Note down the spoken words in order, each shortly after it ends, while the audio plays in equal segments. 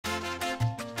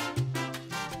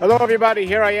Hello everybody,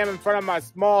 here I am in front of my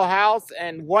small house,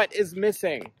 and what is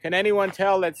missing? Can anyone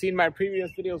tell that's seen my previous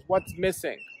videos what's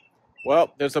missing?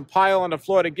 Well, there's a pile on the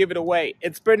floor to give it away.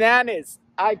 It's bananas.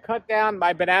 I cut down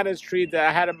my bananas tree that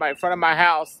I had in front of my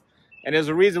house, and there's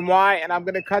a reason why, and I'm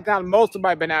going to cut down most of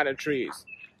my banana trees.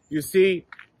 You see,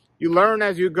 you learn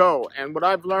as you go, and what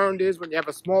I've learned is when you have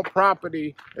a small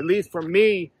property, at least for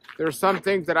me, there are some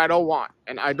things that I don't want,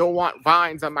 and I don't want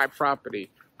vines on my property.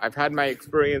 I've had my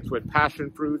experience with passion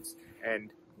fruits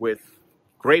and with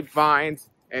grapevines,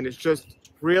 and it's just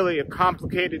really a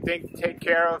complicated thing to take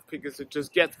care of because it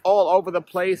just gets all over the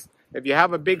place. If you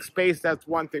have a big space, that's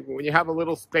one thing, but when you have a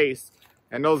little space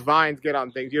and those vines get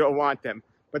on things, you don't want them.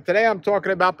 But today I'm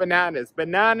talking about bananas.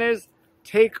 Bananas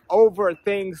take over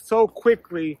things so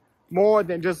quickly, more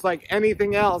than just like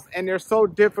anything else, and they're so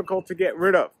difficult to get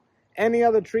rid of. Any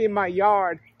other tree in my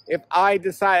yard, if I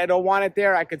decide I don't want it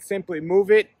there, I could simply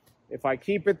move it. If I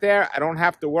keep it there, I don't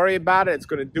have to worry about it. It's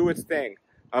going to do its thing.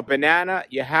 A banana,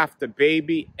 you have to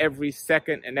baby every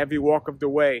second and every walk of the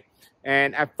way.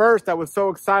 And at first, I was so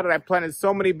excited. I planted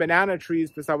so many banana trees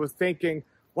because I was thinking,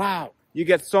 wow, you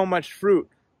get so much fruit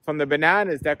from the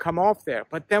bananas that come off there.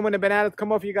 But then when the bananas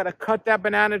come off, you got to cut that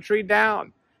banana tree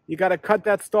down. You got to cut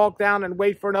that stalk down and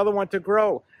wait for another one to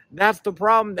grow. That's the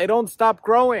problem. They don't stop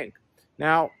growing.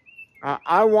 Now,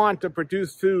 I want to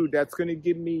produce food that's going to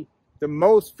give me the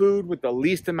most food with the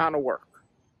least amount of work.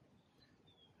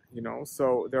 You know,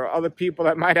 so there are other people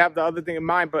that might have the other thing in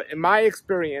mind, but in my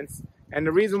experience, and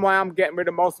the reason why I'm getting rid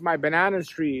of most of my banana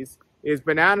trees is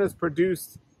bananas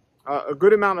produce a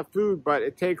good amount of food, but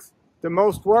it takes the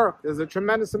most work. There's a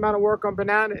tremendous amount of work on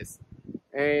bananas.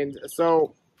 And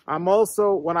so I'm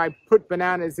also, when I put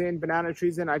banana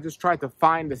trees in, I just tried to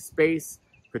find the space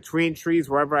between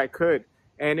trees wherever I could.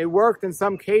 And it worked in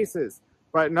some cases,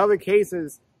 but in other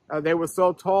cases, they were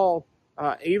so tall,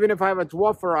 even if I have a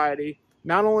dwarf variety,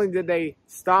 not only did they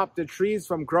stop the trees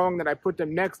from growing that I put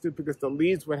them next to because the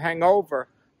leaves would hang over,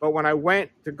 but when I went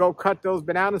to go cut those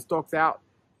banana stalks out,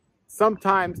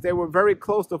 sometimes they were very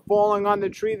close to falling on the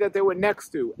tree that they were next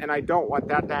to, and I don't want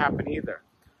that to happen either.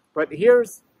 But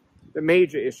here's the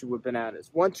major issue with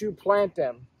bananas. Once you plant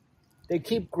them, they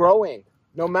keep growing,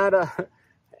 no matter...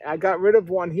 I got rid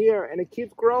of one here, and it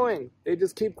keeps growing. They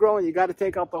just keep growing. You got to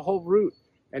take out the whole root,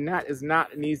 and that is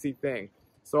not an easy thing.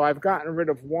 So I've gotten rid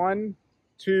of 1,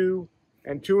 2,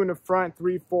 and 2 in the front,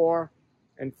 3, 4,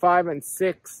 and 5, and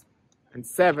 6, and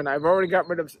 7. I've already got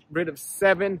rid of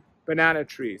 7 banana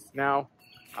trees. Now,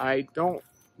 I don't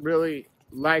really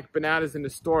like bananas in the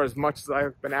store as much as I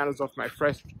like bananas off my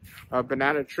fresh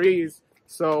banana trees.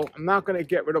 So I'm not going to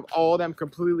get rid of all of them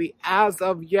completely as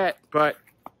of yet, but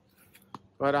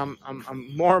I'm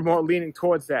more and more leaning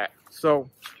towards that. So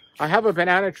I have a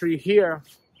banana tree here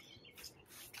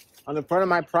on the front of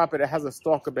my property that has a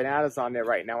stalk of bananas on there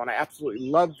right now, and I absolutely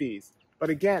love these. But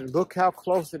again, look how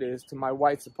close it is to my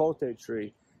white sapote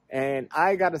tree. And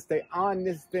I got to stay on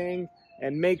this thing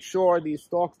and make sure these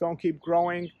stalks don't keep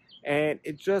growing, and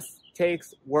it just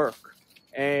takes work.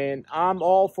 And I'm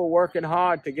all for working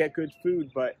hard to get good food,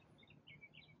 but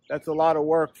that's a lot of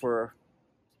work for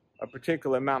a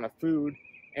particular amount of food.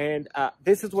 And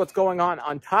this is what's going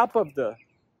on top of the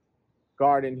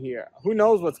garden here. Who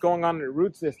knows what's going on in the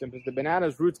root system, because the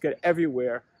bananas roots get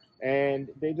everywhere, and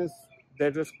they're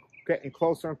just getting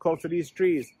closer and closer to these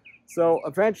trees. So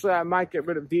eventually I might get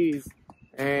rid of these.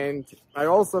 And I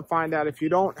also find out if you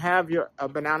don't have your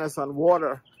bananas on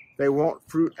water, they won't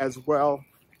fruit as well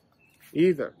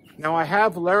either. Now I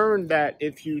have learned that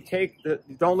if you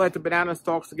don't let the banana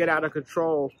stalks get out of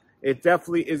control, it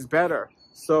definitely is better.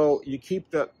 So you keep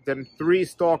them 3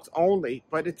 stalks only,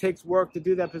 but it takes work to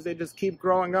do that because they just keep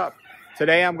growing up.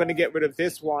 Today I'm going to get rid of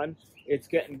this one. It's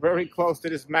getting very close to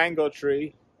this mango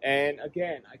tree. And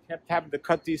again, I kept having to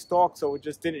cut these stalks so it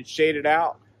just didn't shade it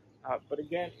out. But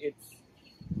again,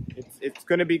 it's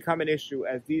going to become an issue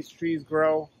as these trees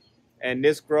grow and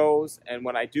this grows. And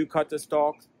when I do cut the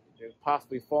stalks, there's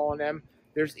possibly fall on them.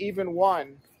 There's even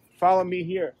one, follow me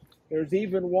here. There's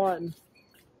even one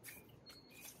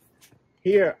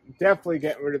here. Definitely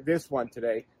getting rid of this one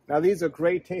today. Now these are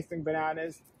great tasting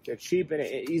bananas. They're cheap and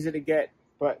easy to get,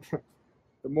 but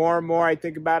the more and more I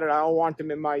think about it, I don't want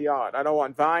them in my yard. I don't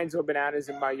want vines or bananas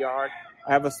in my yard.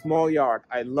 I have a small yard.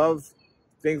 I love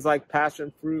things like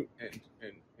passion fruit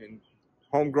and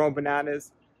homegrown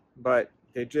bananas, but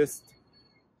they're just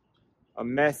a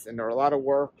mess and they're a lot of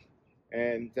work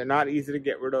and they're not easy to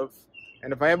get rid of.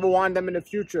 And if I ever want them in the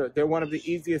future, they're one of the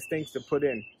easiest things to put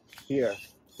in here.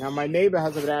 Now my neighbor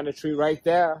has a banana tree right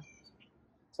there,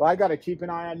 so I got to keep an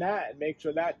eye on that and make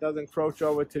sure that doesn't encroach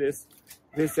over to this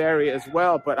this area as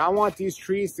well. But I want these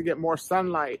trees to get more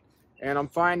sunlight, and I'm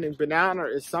finding banana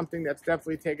is something that's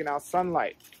definitely taking out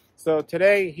sunlight. So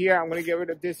today here, I'm going to get rid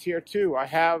of this here too. I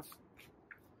have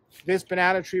this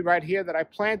banana tree right here that I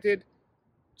planted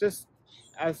just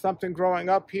as something growing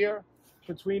up here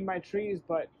between my trees,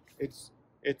 but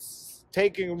it's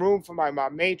taking room from my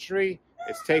mamey tree.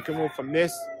 It's taking room from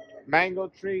this mango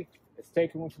tree. It's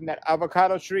taking room from that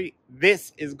avocado tree.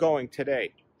 This is going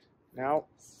today. Now,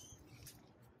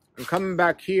 I'm coming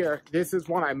back here. This is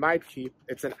one I might keep.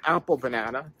 It's an apple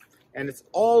banana, and it's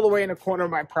all the way in the corner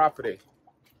of my property.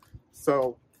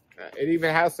 So it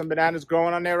even has some bananas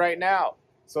growing on there right now.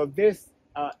 So this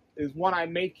is one I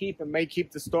may keep, and may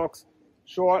keep the stalks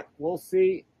short. We'll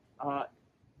see.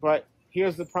 But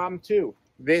here's the problem too.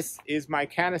 This is my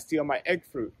canisteel, my egg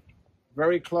fruit.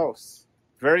 Very close.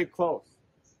 Very close.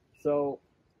 So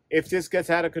if this gets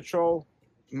out of control,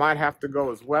 might have to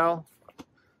go as well.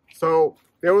 So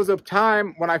there was a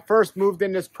time when I first moved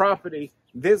in this property,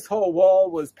 this whole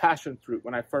wall was passion fruit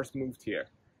when I first moved here.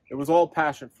 It was all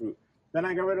passion fruit. Then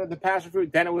I got rid of the passion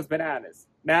fruit, then it was bananas.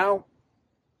 Now,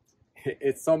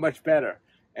 it's so much better.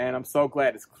 And I'm so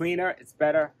glad. It's cleaner, it's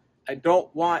better. I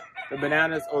don't want the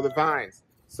bananas or the vines.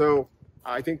 So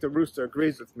I think the rooster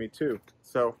agrees with me too.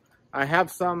 So I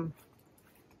have some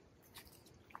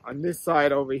on this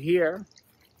side over here.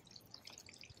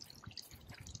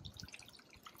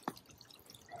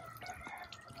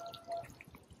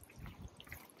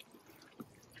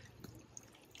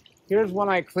 Here's one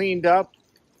I cleaned up,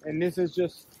 and this is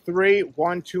just 3,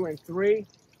 1, 2, and 3.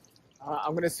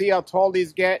 I'm going to see how tall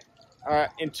these get.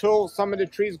 Until some of the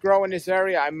trees grow in this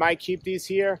area, I might keep these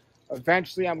here.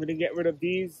 Eventually, I'm going to get rid of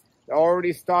these. They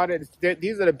already started.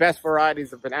 These are the best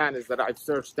varieties of bananas that I've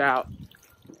searched out.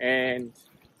 And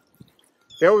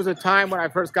there was a time when I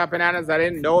first got bananas, I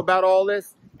didn't know about all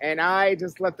this. And I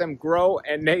just let them grow,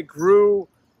 and they grew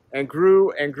and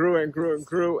grew and grew and grew and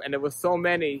grew. And there was so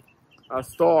many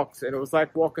stalks, and it was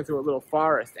like walking through a little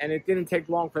forest. And it didn't take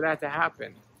long for that to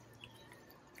happen.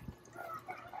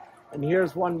 And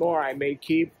here's one more I may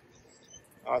keep.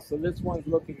 So this one's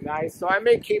looking nice. So I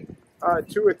may keep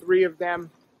 2 or 3 of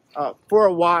them for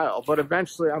a while, but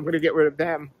eventually I'm going to get rid of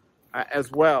them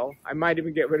as well. I might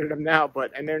even get rid of them now,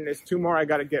 and then there's 2 more I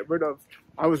got to get rid of.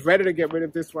 I was ready to get rid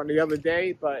of this one the other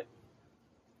day, but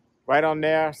right on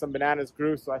there, some bananas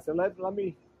grew. So I said, let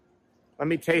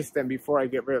me taste them before I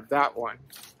get rid of that one.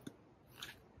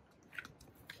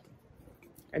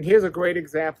 And here's a great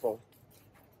example.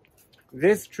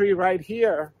 This tree right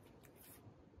here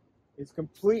is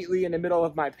completely in the middle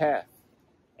of my path.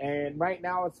 And right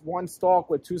now it's 1 stalk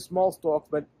with 2 small stalks.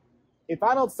 But if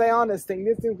I don't stay on this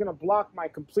thing's going to block my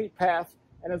complete path.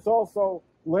 And it's also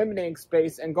limiting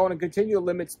space and going to continue to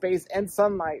limit space and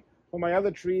sunlight for my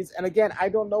other trees. And again, I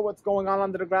don't know what's going on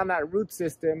under the ground, that root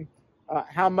system,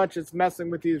 how much it's messing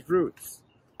with these roots.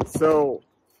 So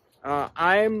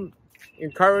I'm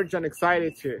encouraged and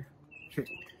excited to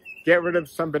get rid of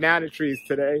some banana trees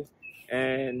today,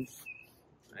 and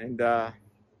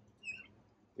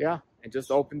just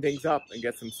open things up and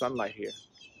get some sunlight here.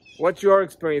 What's your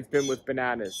experience been with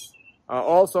bananas?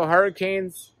 Also,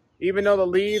 hurricanes, even though the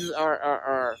leaves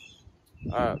are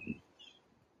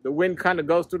the wind kind of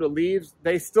goes through the leaves,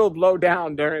 they still blow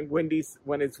down during when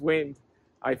it's wind,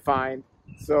 I find.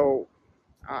 So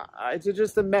it's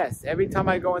just a mess. Every time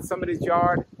I go in somebody's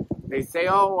yard, they say,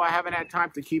 oh, I haven't had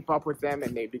time to keep up with them,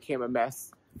 and they became a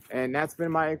mess. And that's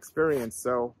been my experience,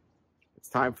 so it's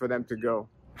time for them to go.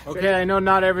 Okay, I know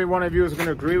not every one of you is going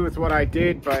to agree with what I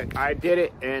did, but I did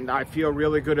it, and I feel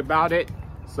really good about it.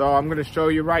 So I'm going to show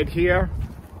you right here.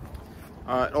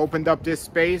 Opened up this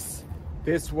space.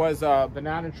 This was a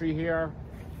banana tree here,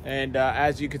 and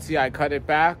as you can see, I cut it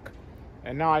back.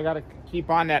 And now I got to keep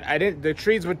on that. The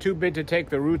trees were too big to take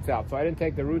the roots out, so I didn't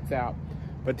take the roots out.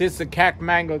 But this is a cack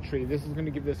mango tree. This is going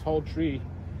to give this whole tree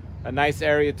a nice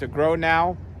area to grow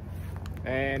now.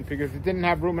 And because it didn't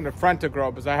have room in the front to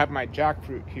grow, because I have my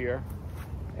jackfruit here.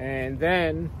 And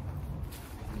then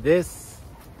this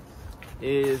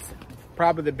is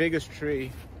probably the biggest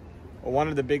tree, or one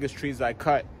of the biggest trees I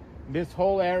cut. This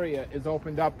whole area is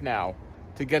opened up now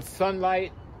to get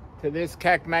sunlight to this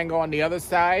cack mango on the other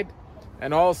side,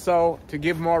 and also to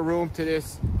give more room to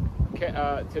this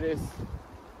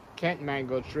Kent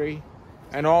mango tree,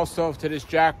 and also to this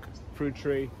jackfruit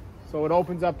tree. So it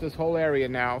opens up this whole area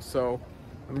now. So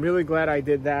I'm really glad I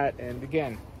did that. And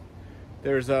again,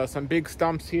 there's some big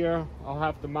stumps here I'll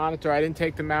have to monitor. I didn't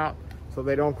take them out so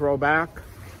they don't grow back.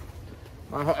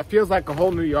 It feels like a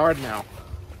whole new yard now.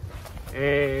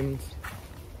 And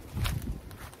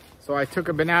so I took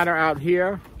a banana out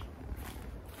here.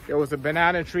 there was a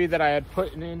banana tree that I had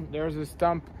put in. There's a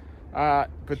stump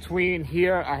between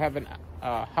here. I have an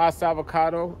Hass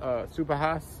avocado, Super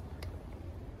Hass.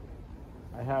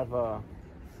 I have a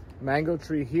mango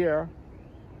tree here.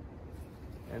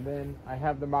 And then I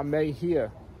have the mamey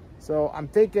here. So I'm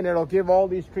thinking it'll give all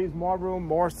these trees more room,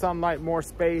 more sunlight, more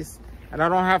space, and I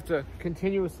don't have to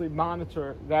continuously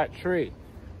monitor that tree,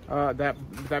 that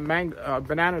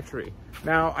banana tree.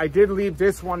 Now, I did leave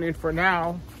this one in for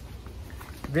now.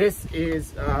 This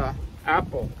is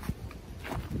apple,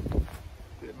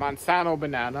 Manzano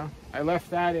banana. I left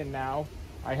that in now.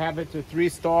 I have it to 3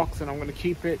 stalks, and I'm going to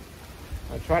keep it.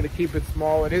 I try to keep it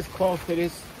small. It is close to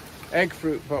this egg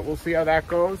fruit, but we'll see how that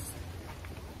goes.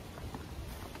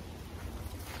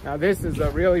 Now this is a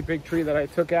really big tree that I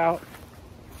took out.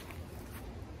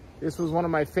 This was one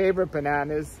of my favorite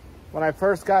bananas. When I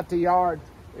first got the yard,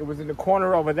 it was in the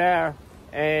corner over there,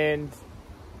 and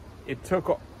it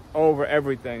took over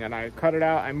everything, and I cut it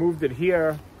out. I moved it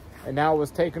here, and now it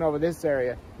was taking over this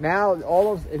area. Now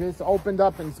all of it is opened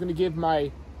up, and it's going to give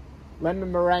my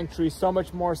lemon meringue tree so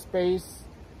much more space.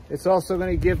 It's also going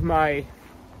to give my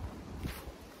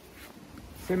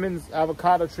Simmons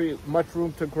avocado tree much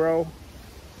room to grow.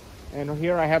 And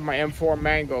here I have my M4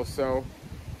 mango. So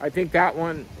I think that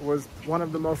one was one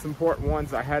of the most important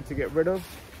ones I had to get rid of.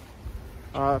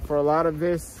 For a lot of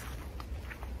this,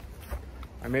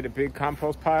 I made a big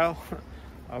compost pile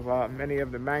of many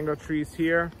of the mango trees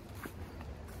here.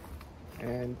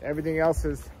 And everything else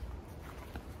is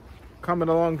coming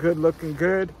along good, looking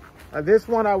good. This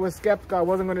one I was skeptical I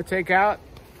wasn't going to take out,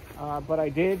 but I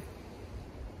did.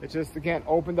 It just, again,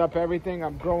 opened up everything.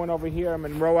 I'm growing over here. I'm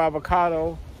in row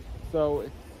avocado, so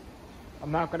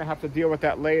I'm not going to have to deal with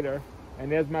that later.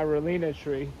 And there's my Relina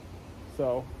tree.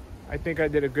 So I think I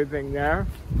did a good thing there.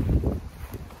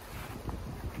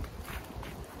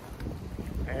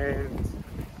 And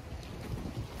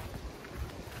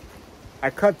I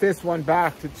cut this one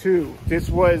back to 2. This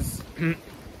was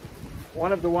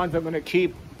one of the ones I'm going to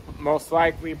keep, most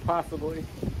likely, possibly.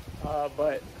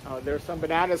 But there's some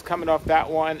bananas coming off that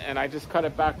one, and I just cut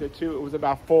it back to 2. It was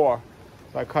about 4.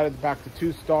 So I cut it back to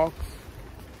 2 stalks.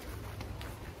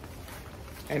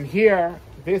 And here,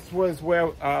 this was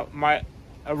where my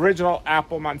original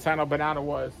apple Manzano banana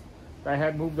was. I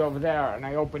had moved over there, and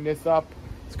I opened this up.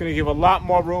 It's going to give a lot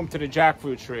more room to the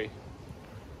jackfruit tree.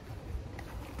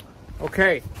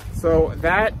 Okay, so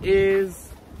that is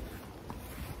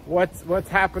what's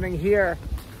happening here.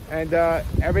 And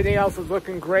everything else is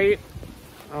looking great.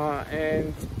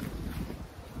 And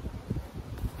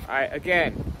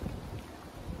again,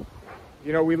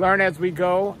 you know, we learn as we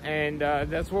go, and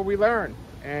that's what we learn.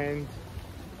 And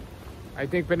I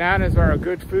think bananas are a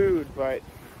good food,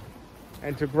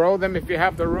 and to grow them if you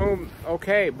have the room,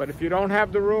 okay. But if you don't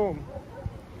have the room,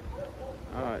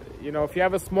 you know, if you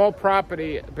have a small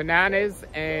property, bananas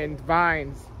and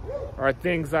vines are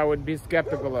things I would be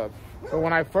skeptical of. So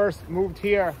when I first moved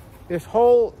here, this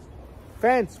whole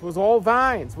fence was all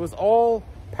vines, was all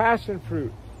passion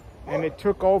fruit, and it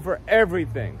took over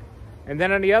everything. And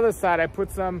then on the other side, I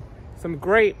put some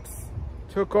grapes,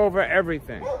 took over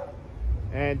everything.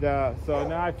 And so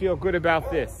now I feel good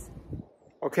about this.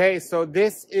 Okay, so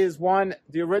this is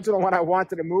the original one I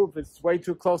wanted to move. It's way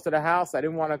too close to the house. I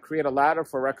didn't want to create a ladder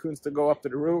for raccoons to go up to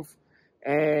the roof.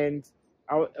 And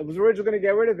I was originally going to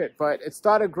get rid of it, but it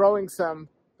started growing some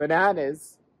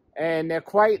bananas, and they're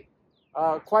quite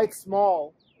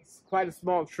small. It's quite a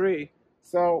small tree.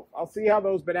 So I'll see how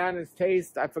those bananas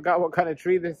taste. I forgot what kind of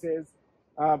tree this is,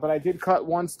 but I did cut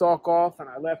 1 stalk off, and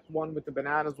I left one with the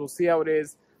bananas. We'll see how it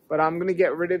is. But I'm going to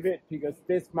get rid of it because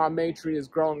this mamey tree is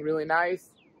growing really nice.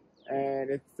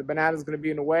 And the banana's going to be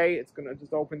in the way. It's going to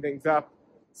just open things up.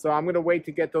 So I'm going to wait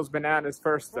to get those bananas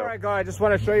first, though. Before I go, I just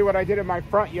want to show you what I did in my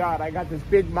front yard. I got this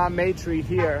big mamey tree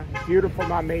here. Beautiful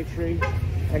mamey tree.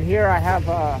 And here I have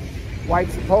a white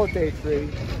sapote tree.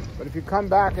 But if you come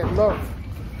back and look,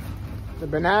 the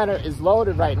banana is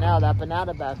loaded right now, that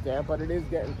banana back there. But it is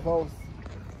getting close.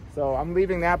 So I'm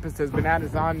leaving that because there's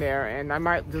bananas on there, and I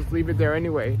might just leave it there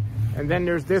anyway. And then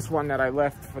there's this one that I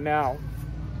left for now.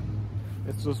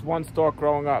 It's just 1 stalk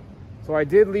growing up. So I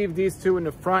did leave these 2 in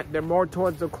the front. They're more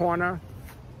towards the corner,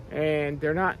 and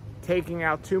they're not taking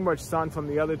out too much sun from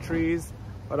the other trees.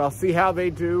 But I'll see how they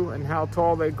do and how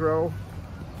tall they grow.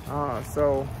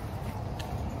 So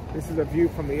this is a view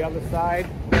from the other side.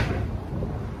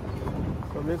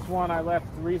 So this one I left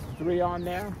 3 on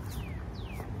there.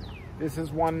 This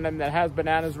is one that has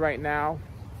bananas right now.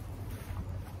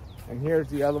 And here's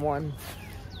the other one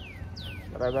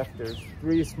that I left. There's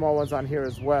 3 small ones on here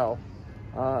as well.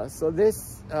 So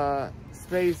this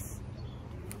space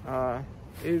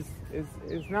is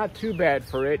is not too bad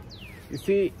for it. You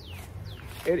see,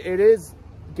 it is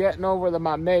getting over the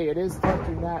mamey. It is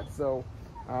touching that, so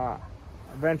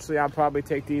eventually I'll probably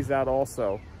take these out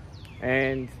also.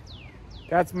 And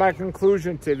that's my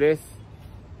conclusion to this.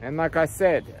 And like I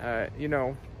said, you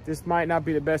know, this might not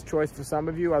be the best choice for some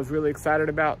of you. I was really excited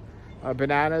about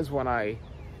bananas when I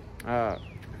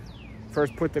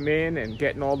first put them in and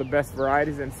getting all the best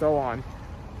varieties and so on.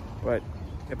 But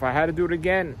if I had to do it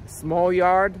again, small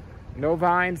yard, no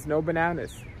vines, no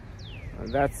bananas.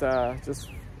 That's just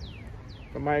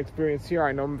from my experience here.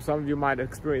 I know some of you might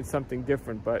experience something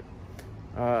different, but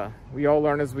we all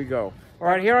learn as we go. All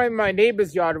right, here I'm in my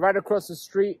neighbor's yard right across the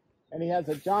street, and he has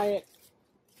a giant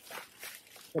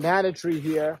banana tree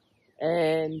here,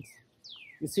 and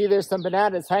you see there's some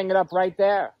bananas hanging up right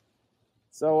there.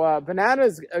 So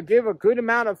bananas give a good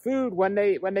amount of food when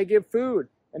they give food,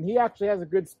 and he actually has a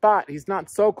good spot. He's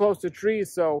not so close to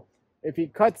trees, so if he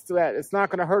cuts to that, it's not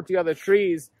going to hurt the other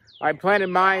trees. I planted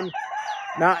mine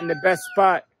not in the best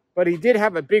spot, but he did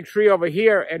have a big tree over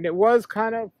here, and it was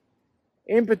kind of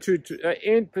in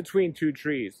between two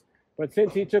trees. But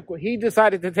since he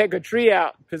decided to take a tree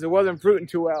out because it wasn't fruiting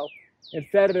too well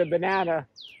instead of the banana.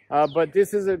 But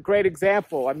this is a great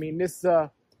example. I mean, this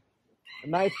a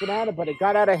nice banana, but it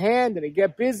got out of hand and it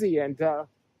got busy, and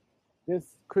this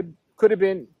could have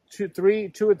been two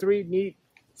or three neat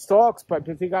stalks, but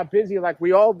because he got busy like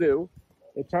we all do,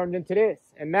 it turned into this.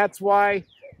 And that's why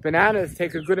bananas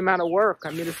take a good amount of work.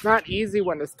 I mean, it's not easy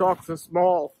when the stalks are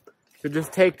small to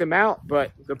just take them out,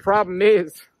 but the problem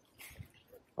is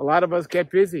a lot of us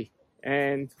get busy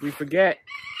and we forget,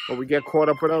 or we get caught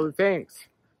up with other things.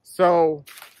 So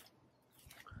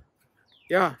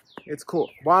yeah, it's cool.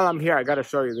 While I'm here, I got to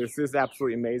show you this. This is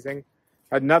absolutely amazing.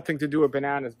 Had nothing to do with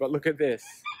bananas, but look at this.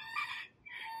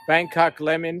 Bangkok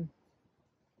lemon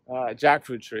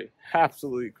jackfruit tree.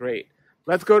 Absolutely great.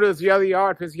 Let's go to the other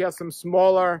yard because he has some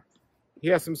smaller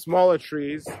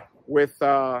trees with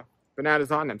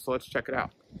bananas on them. So let's check it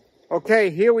out. Okay,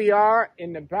 here we are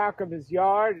in the back of his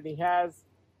yard, and he has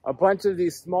a bunch of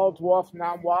these small dwarf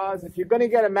namwas. If you're going to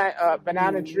get a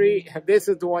banana tree, this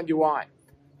is the one you want.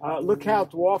 Look how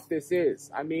dwarf this is.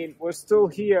 I mean, we're still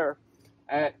here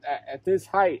at this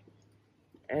height,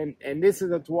 and this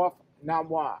is a dwarf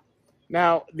namwa.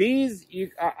 Now, these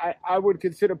I would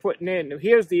consider putting in.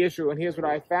 Here's the issue, and here's what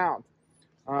I found.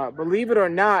 Believe it or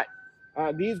not,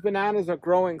 these bananas are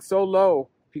growing so low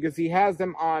because he has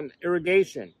them on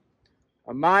irrigation.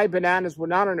 My bananas were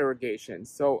not on irrigation,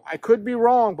 so I could be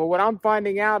wrong, but what I'm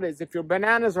finding out is if your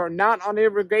bananas are not on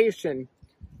irrigation,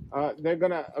 they're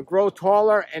going to grow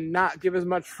taller and not give as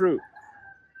much fruit.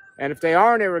 And if they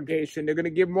are on irrigation, they're going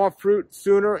to give more fruit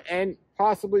sooner and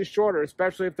possibly shorter,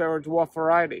 especially if they're a dwarf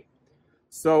variety.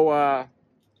 So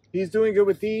he's doing good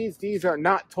with these. These are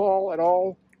not tall at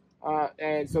all,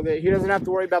 and so that he doesn't have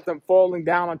to worry about them falling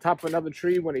down on top of another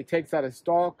tree when he takes out a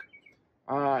stalk.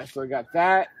 So we got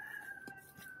that.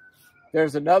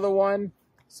 There's another one.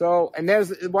 So, and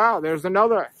there's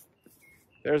another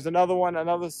one,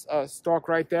 another stalk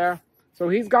right there. So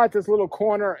he's got this little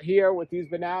corner here with these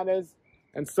bananas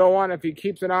and so on. If he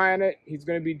keeps an eye on it, he's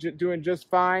going to be doing just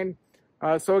fine.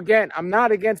 So again, I'm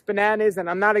not against bananas and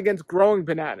I'm not against growing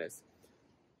bananas.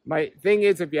 My thing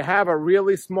is, if you have a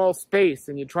really small space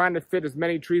and you're trying to fit as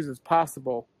many trees as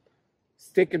possible,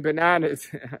 sticking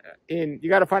bananas in, you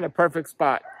got to find a perfect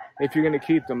spot if you're going to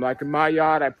keep them. Like in my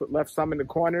yard, I left some in the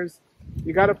corners.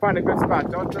 You got to find a good spot.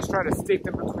 Don't just try to stick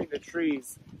them between the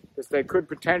trees because they could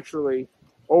potentially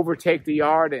overtake the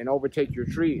yard and overtake your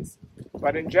trees.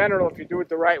 But in general, if you do it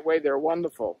the right way, they're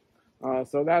wonderful.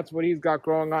 So that's what he's got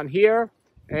growing on here.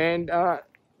 And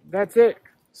that's it.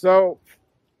 So,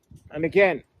 and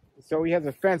again, so he has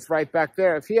a fence right back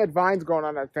there. If he had vines growing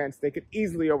on that fence, they could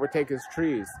easily overtake his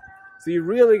trees. So you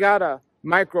really got to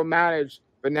micromanage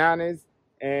bananas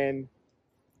and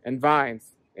vines,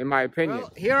 in my opinion.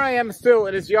 Well, here I am still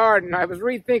in his yard, and I was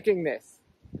rethinking this.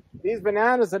 These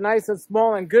bananas are nice and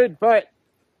small and good, but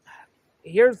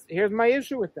here's my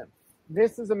issue with them.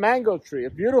 This is a mango tree, a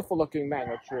beautiful looking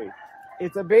mango tree.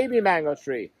 It's a baby mango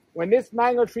tree. When this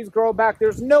mango trees grow back,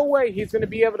 there's no way he's going to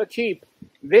be able to keep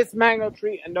this mango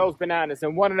tree and those bananas,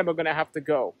 and one of them are going to have to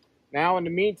go. Now, in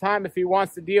the meantime, if he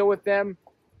wants to deal with them,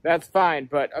 that's fine,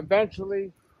 but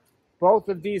eventually, both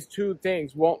of these two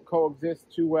things won't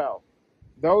coexist too well.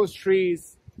 Those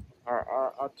trees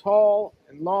are tall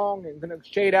and long and going to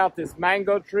shade out this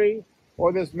mango tree,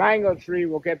 or this mango tree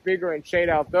will get bigger and shade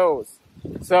out those.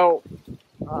 So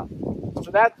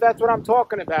that's what I'm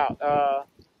talking about.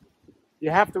 You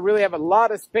have to really have a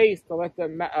lot of space to let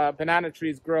the banana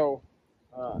trees grow.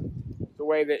 So the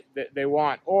way that they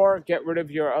want, or get rid of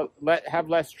your have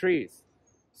less trees.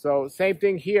 So same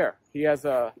thing here. He has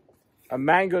a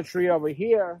mango tree over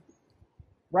here.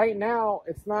 Right now,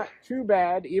 it's not too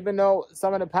bad, even though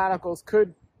some of the panicles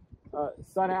could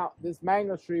sun out this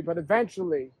mango tree. But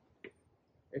eventually,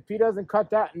 if he doesn't cut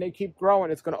that and they keep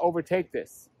growing, it's going to overtake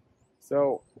this.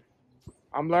 So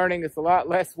I'm learning it's a lot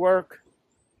less work,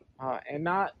 and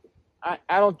not.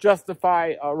 I don't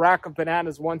justify a rack of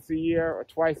bananas once a year or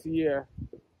twice a year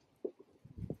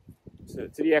to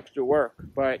the extra work,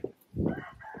 but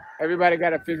everybody got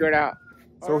to figure it out.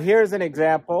 So here's an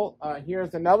example.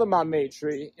 Here's another mamey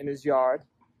tree in his yard,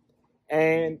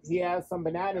 and he has some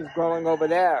bananas growing over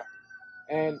there.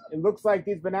 And it looks like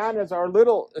these bananas are a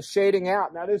little shading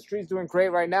out. Now this tree's doing great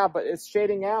right now, but it's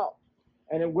shading out,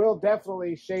 and it will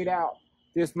definitely shade out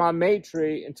this mamey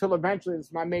tree until eventually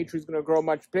this mamey tree is going to grow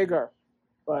much bigger.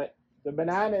 But the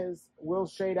bananas will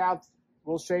shade out,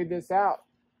 will shade this out.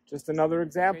 Just another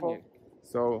example.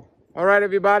 So, all right,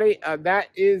 everybody, that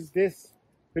is this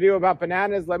video about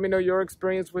bananas. Let me know your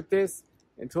experience with this.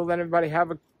 Until then, everybody,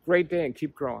 have a great day and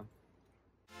keep growing.